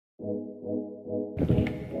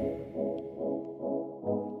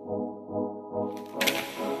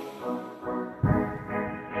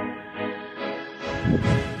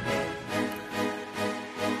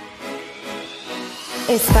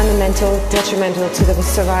It's fundamental, detrimental to the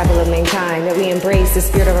survival of mankind that we embrace the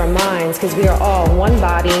spirit of our minds, because we are all one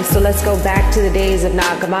body. So let's go back to the days of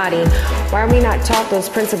Nag Hammadi. Why are we not taught those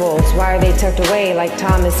principles? Why are they tucked away like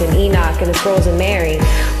Thomas and Enoch and the scrolls of Mary?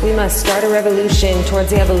 We must start a revolution towards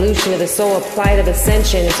the evolution of the soul, a plight of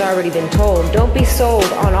ascension. It's already been told. Don't be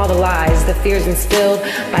sold on all the lies, the fears instilled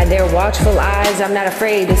by their watchful eyes. I'm not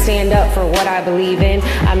afraid to stand up for what I believe in.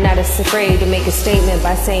 I'm not afraid to make a statement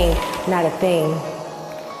by saying, not a thing.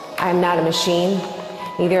 I am not a machine,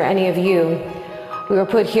 neither any of you. We were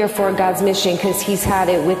put here for God's mission because He's had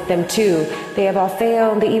it with them too. They have all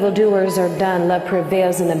failed, the evildoers are done, love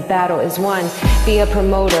prevails and the battle is won. Be a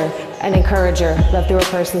promoter, an encourager, love through a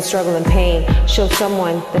person's struggle and pain. Show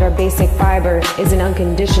someone that our basic fiber is an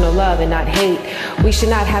unconditional love and not hate. We should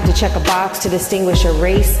not have to check a box to distinguish a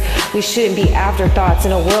race. We shouldn't be afterthoughts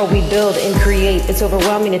in a world we build and create. It's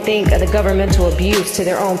overwhelming to think of the governmental abuse to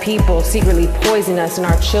their own people, secretly poison us and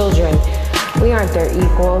our children. We aren't their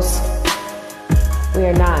equals. We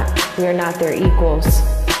are not. We are not their equals.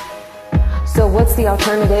 So what's the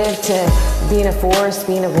alternative to being a force,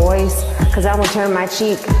 being a voice? Because I won't turn my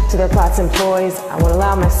cheek to their plots and ploys. I won't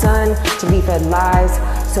allow my son to be fed lies.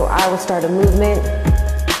 So I will start a movement,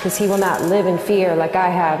 because he will not live in fear like I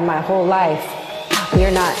have my whole life. We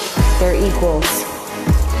are not their equals.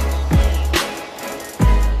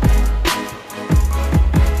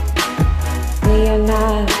 We are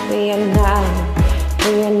not, we are not.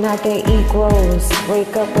 We are not their equals.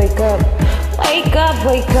 Wake up, wake up, wake up,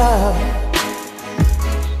 wake up.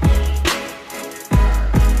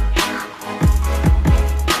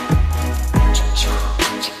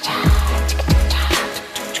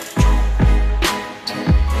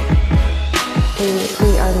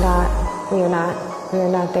 We are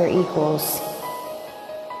not their equals.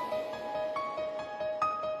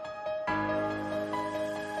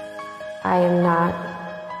 I am not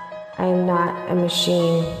a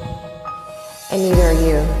machine, and neither are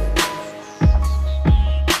you.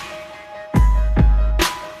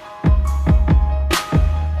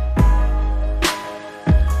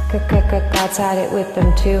 God's had it with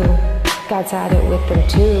them too. God's had it with them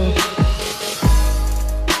too.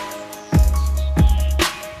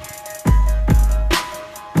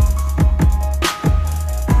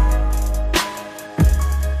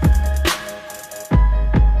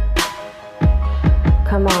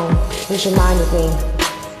 Come on, lose your mind with me.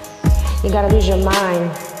 You gotta lose your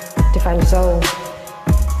mind to find your soul.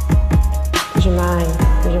 Lose your mind,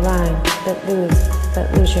 lose your mind, but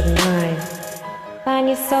lose your mind. Find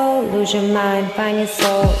your soul, lose your mind, find your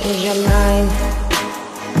soul, lose your mind.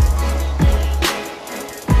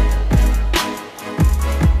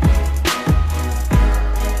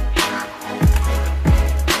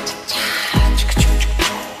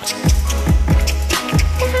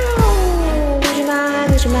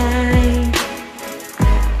 Lose your mind.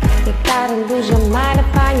 You gotta lose your mind to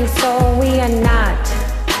find your soul. We are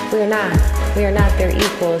not their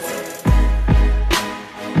equals.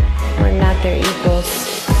 We're not their equals.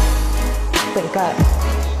 Wake up.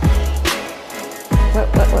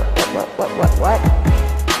 What?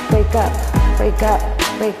 Wake up, wake up,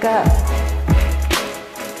 wake up.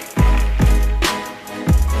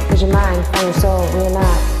 Lose your mind, find your soul.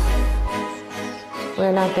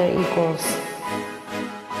 We're not their equals.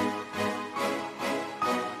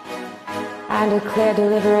 I declare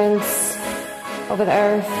deliverance over the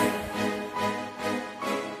earth.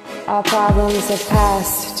 All problems have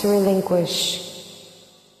passed to relinquish.